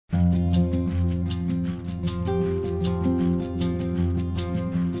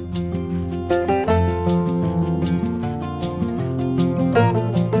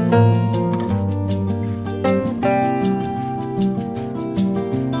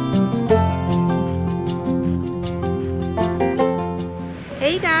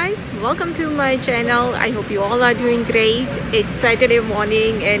welcome to my channel. I hope you all are doing great. It's Saturday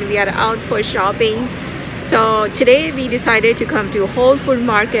morning and we are out for shopping. So today we decided to come to Whole Food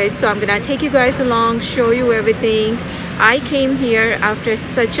Market. So I'm gonna take you guys along, show you everything. I came here after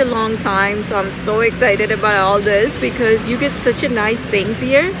such a long time, so I'm so excited about all this because you get such a nice things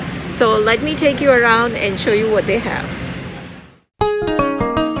here. So let me take you around and show you what they have.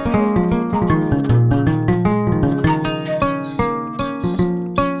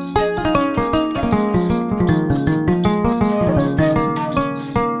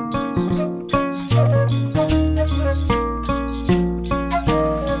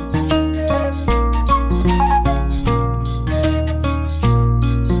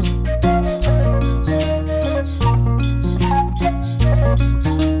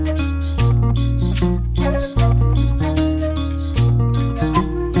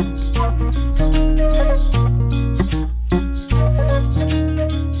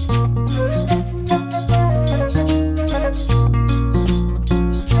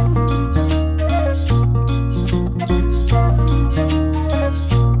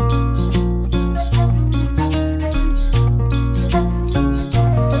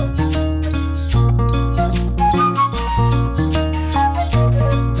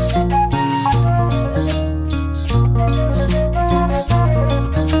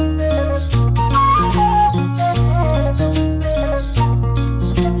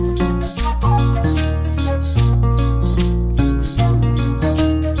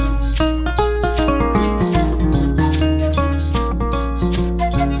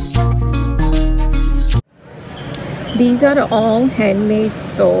 These are all handmade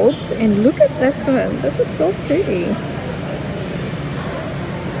soaps, and look at this one. This is so pretty.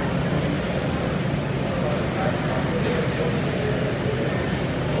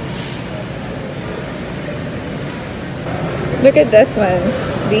 Look at this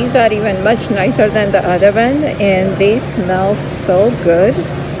one. These are even much nicer than the other one, and they smell so good.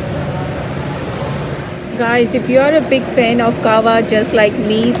 Guys, if you are a big fan of kava just like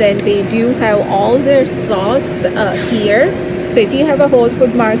me, then they do have all their sauce here. So if you have a Whole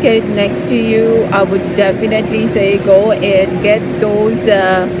Food Market next to you, I would definitely say go and get those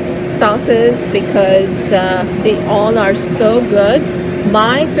sauces because they all are so good.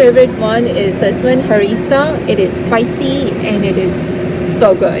 My favorite one is this one, harissa. It is spicy and it is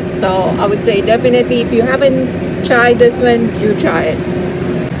so good. So I would say definitely if you haven't tried this one, do try it.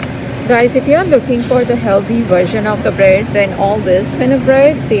 Guys, if you are looking for the healthy version of the bread, then all this kind of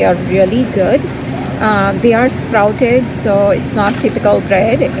bread, they are really good. They are sprouted, so it's not typical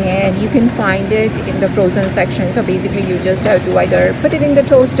bread, and you can find it in the frozen section. So basically you just have to either put it in the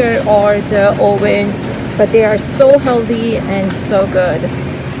toaster or the oven, but they are so healthy and so good.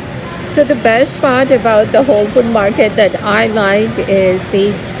 So the best part about the Whole Food Market that I like is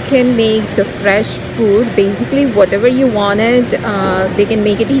they can make the fresh food, basically whatever you wanted, they can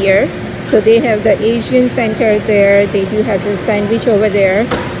make it here. So they have the Asian center there, they do have the sandwich over there,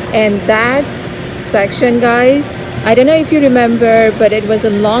 and that section, guys, I don't know if you remember, but it was a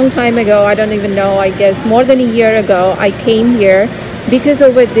long time ago. I don't even know, I guess more than a year ago I came here because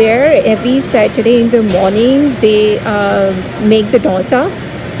over there every Saturday in the morning they make the dosa.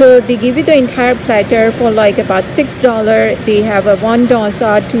 So they give you the entire platter for like about $6. They have a 1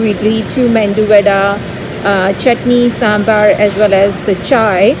 dosa, 2 idli, 2 mendu vada, chutney, sambar, as well as the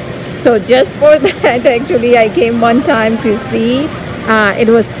chai. So just for that, actually, I came one time to see. It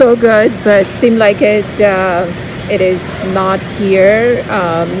was so good, but seemed like it is not here.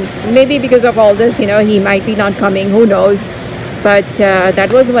 Maybe because of all this, you know, he might be not coming. Who knows? But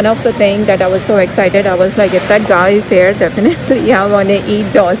that was one of the things that I was so excited. I was like, if that guy is there, definitely I want to eat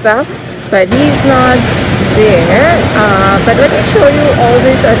dosa. But he's not there. But let me show you all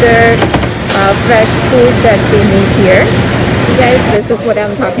this other fresh food that they make here. You guys, this is what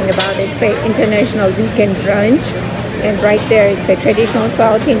I'm talking about. It's an international weekend brunch. And right there, it's a traditional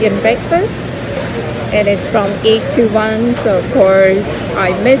South Indian breakfast. And it's from 8 to 1. So, of course,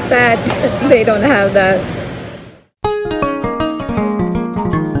 I missed that. They don't have that.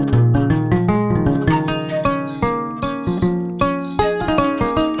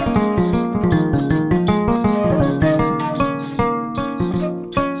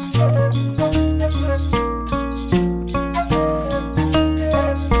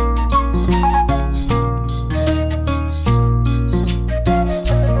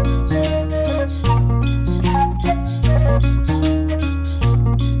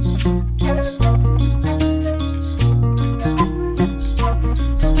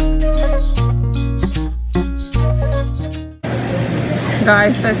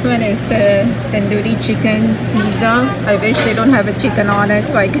 Guys, this one is the tandoori chicken pizza. I wish they don't have a chicken on it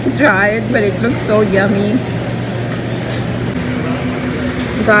so I can try it, but it looks so yummy.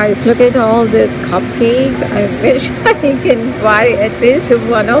 Guys, look at all this cupcake. I wish I can buy at least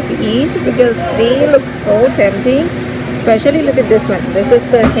one of each because they look so tempting. Especially look at this one. This is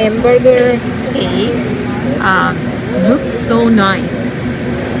the hamburger cake. Looks so nice.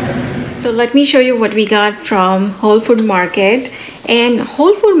 So let me show you what we got from Whole Food Market. And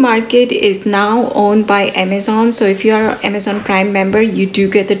Whole Food Market is now owned by Amazon. So if you are an Amazon Prime member, you do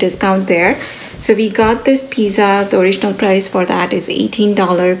get the discount there. So we got this pizza. The original price for that is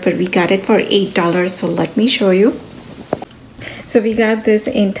 $18, but we got it for $8. So let me show you. So we got this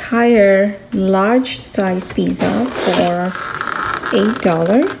entire large size pizza for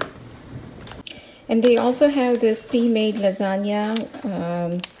 $8. And they also have this pre-made lasagna.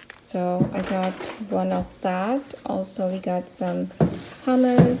 So I got one of that. Also we got some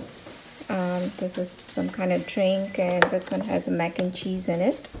hummus. This is some kind of drink, and this one has a mac and cheese in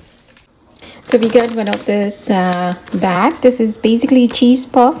it. So we got one of this bag. This is basically cheese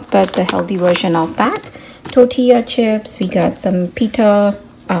puff, but the healthy version of that. Tortilla chips. We got some pita.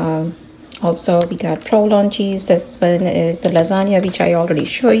 Also we got provolone cheese. This one is the lasagna, which I already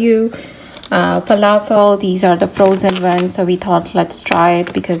show you. Falafel, these are the frozen ones, so we thought let's try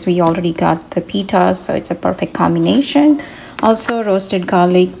it because we already got the pita, so it's a perfect combination. Also roasted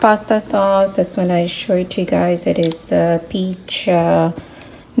garlic pasta sauce. This one I showed you guys. It is the peach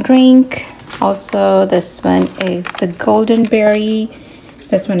drink. Also this one is the golden berry.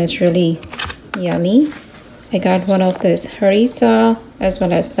 This one is really yummy. I got one of this harissa as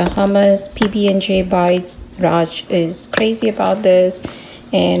well as the hummus, PB&J bites. Raj is crazy about this.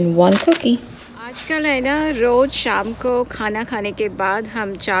 And one cookie. आजकल है ना रोज शाम को खाना खाने के बाद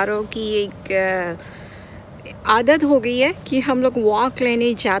हम चारों की एक आदत हो गई है कि हम लोग वॉक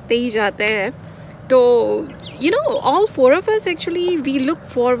लेने जाते ही जाते हैं. तो you know all four of us actually we look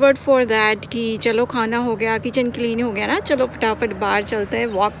forward for that कि चलो खाना हो गया, किचन क्लीन हो गया ना, चलो फटाफट बाहर चलते हैं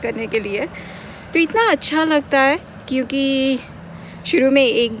वॉक करने के लिए. तो इतना अच्छा लगता है क्योंकि शुरू में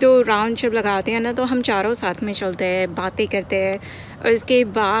एक दो राउंड जब लगाते हैं ना तो हम चारों साथ में चलते हैं, बातें करते हैं, और इसके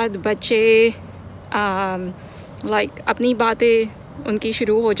बाद बच्चे लाइक अपनी बातें उनकी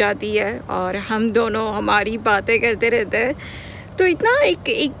शुरू हो जाती है और हम दोनों हमारी बातें करते रहते हैं. तो इतना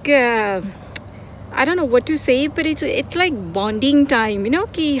एक I don't know what to say, but it's like bonding time, you know,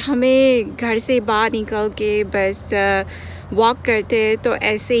 कि हमें घर से बाहर निकल के बस वॉक करते हैं तो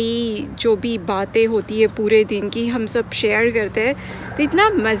ऐसे ही जो भी बातें होती है पूरे दिन की हम सब शेयर करते हैं. तो इतना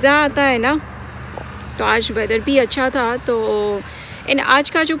मज़ा आता है ना. तो आज वेदर भी अच्छा था. तो एंड आज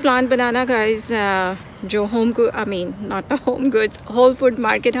का जो प्लान बनाना गाइस, जो not home goods, whole food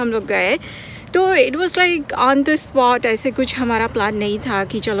market हम लोग गए, तो it was like on the spot. ऐसे कुछ हमारा प्लान नहीं था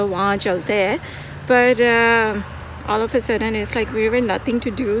कि चलो वहाँ चलते हैं, पर all of a sudden it's like we were nothing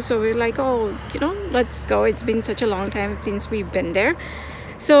to do, so we're like, oh, you know, let's go. It's been such a long time since we've been there.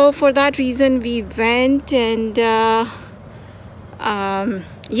 So for that reason we went. And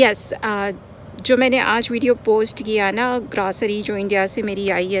yes, जो मैंने आज video post किया ना, grocery जो India से मेरी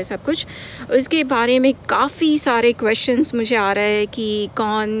आई है सब कुछ, उसके बारे में काफ़ी सारे क्वेश्चंस मुझे आ रहे हैं कि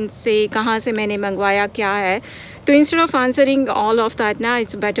कौन से कहाँ से मैंने मंगवाया क्या है. So instead of answering all of that now,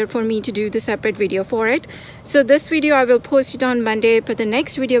 it's better for me to do the separate video for it. So this video I will post it on Monday, but the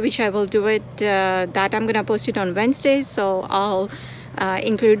next video which I will do it, that I'm gonna post it on Wednesday. So I'll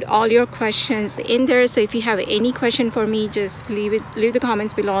include all your questions in there. So if you have any question for me, just leave the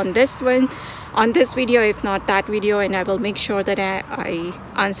comments below on this one, on this video, if not that video, and I will make sure that I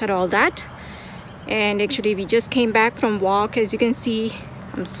answer all that. And actually we just came back from walk. As you can see,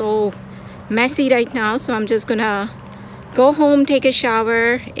 I'm so messy right now, so I'm just gonna go home, take a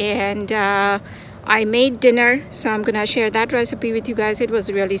shower, and I made dinner, so I'm gonna share that recipe with you guys. It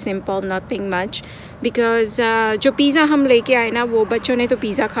was really simple, nothing much, because जो pizza हम लेके आए ना, वो बच्चों ने तो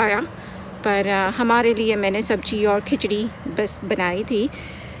pizza खाया, पर हमारे लिए मैंने सब्जी और खिचड़ी बस बनाई थी.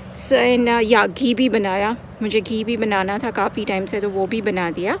 एंड या घी भी बनाया, मुझे घी भी बनाना था काफ़ी टाइम से, तो वो भी बना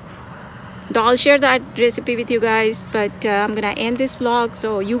दिया. So I'll share that recipe with you guys, but I'm gonna end this vlog,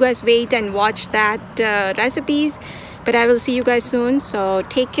 so you guys wait and watch that recipes. But I will see you guys soon, so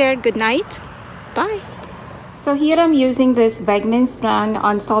take care, good night, bye. So here I'm using this Wegmans brand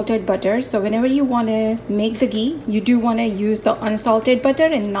unsalted butter. So whenever you want to make the ghee, you do want to use the unsalted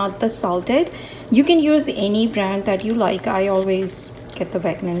butter and not the salted. You can use any brand that you like. I always get the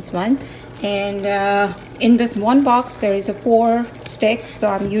Wegmans one. And in this one box there is a 4 sticks, so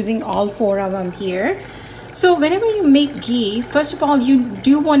I'm using all 4 of them here. So whenever you make ghee, first of all, you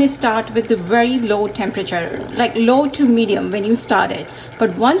do want to start with the very low temperature, like low to medium when you start it.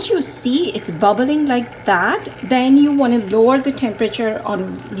 But once you see it's bubbling like that, then you want to lower the temperature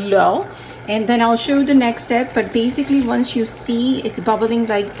on low. And then I'll show you the next step. But basically, once you see it's bubbling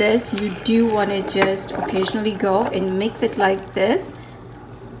like this, you do want to just occasionally go and mix it like this.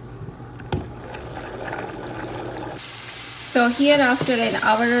 So here, after an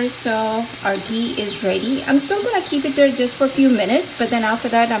hour or so, our ghee is ready. I'm still gonna keep it there just for a few minutes, but then after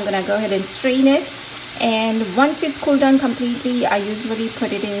that, I'm gonna go ahead and strain it. And once it's cooled down completely, I usually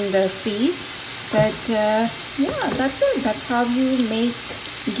put it in the freeze. But yeah, that's it. That's how you make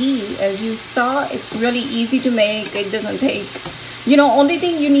ghee. As you saw, it's really easy to make. It doesn't take, only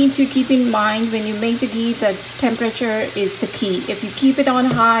thing you need to keep in mind when you make the ghee, the temperature is the key. If you keep it on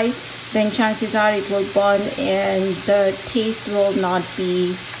high, then chances are it will burn and the taste will not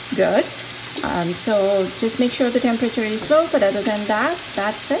be good. So just make sure the temperature is low, but other than that,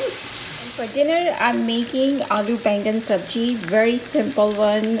 that's it. And for dinner, I'm making aloo bangan sabji, very simple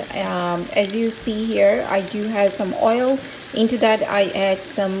one. As you see here, I do have some oil. Into that, I add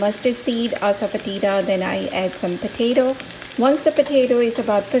some mustard seed, asafoetida, then I add some potato. Once the potato is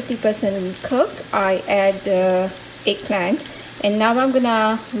about 50% cooked, I add the eggplant. And now I'm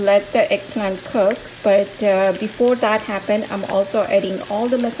gonna let the eggplant cook, but before that happen, I'm also adding all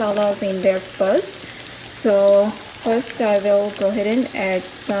the masalas in there first. So first I will go ahead and add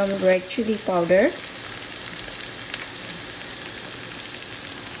some red chili powder.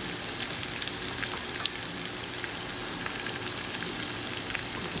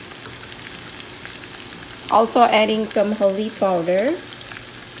 Also adding some haldi powder.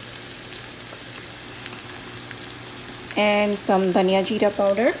 And some dhania jeera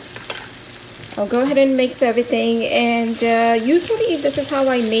powder. I'll go ahead and mix everything, and usually this is how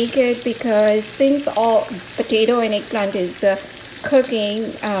I make it, because since all potato and eggplant is cooking,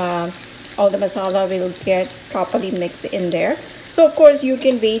 all the masala will get properly mixed in there. So of course you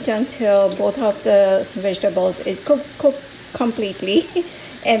can wait until both of the vegetables is cooked completely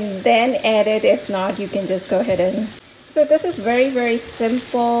and then add it. If not, you can just go ahead and... So this is very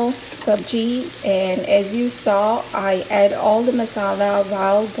simple sabji, and as you saw, I add all the masala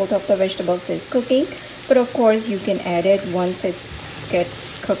while both of the vegetables is cooking. But of course you can add it once it's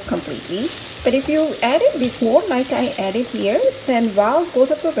gets cooked completely. But if you add it before, like I added here, then while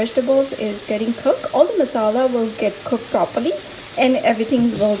both of the vegetables is getting cooked, all the masala will get cooked properly and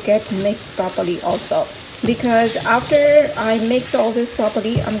everything will get mixed properly also. Because after I mix all this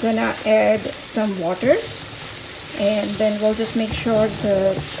properly, I'm gonna add some water. And then we'll just make sure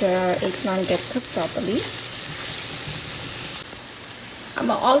the eggplant gets cooked properly. I'm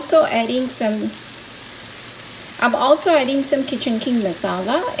also adding some kitchen king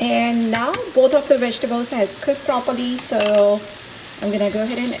masala, and now both of the vegetables has cooked properly, so I'm gonna go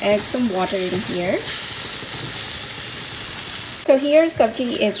ahead and add some water in here. So here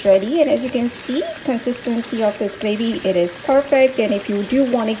sabji is ready, and as you can see, consistency of this gravy, it is perfect. And if you do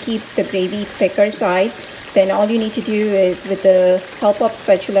want to keep the gravy thicker side, then all you need to do is, with the help of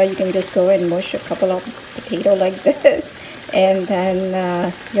spatula, you can just go and mush a couple of potato like this, and then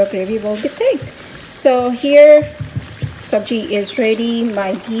your gravy will be thick. So here sabji is ready,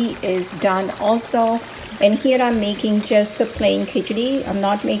 my ghee is done also, and here I'm making just the plain khichdi. I'm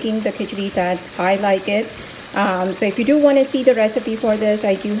not making the khichdi that I like it. So if you do want to see the recipe for this,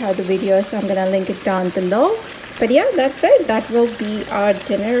 I do have the video, so I'm gonna link it down below. But yeah, that's it. That will be our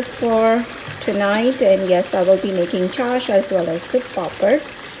dinner for tonight. And yes, I will be making chash as well as the popper.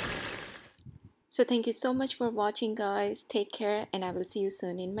 So thank you so much for watching, guys. Take care, and I will see you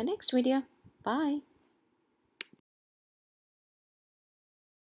soon in my next video. Bye.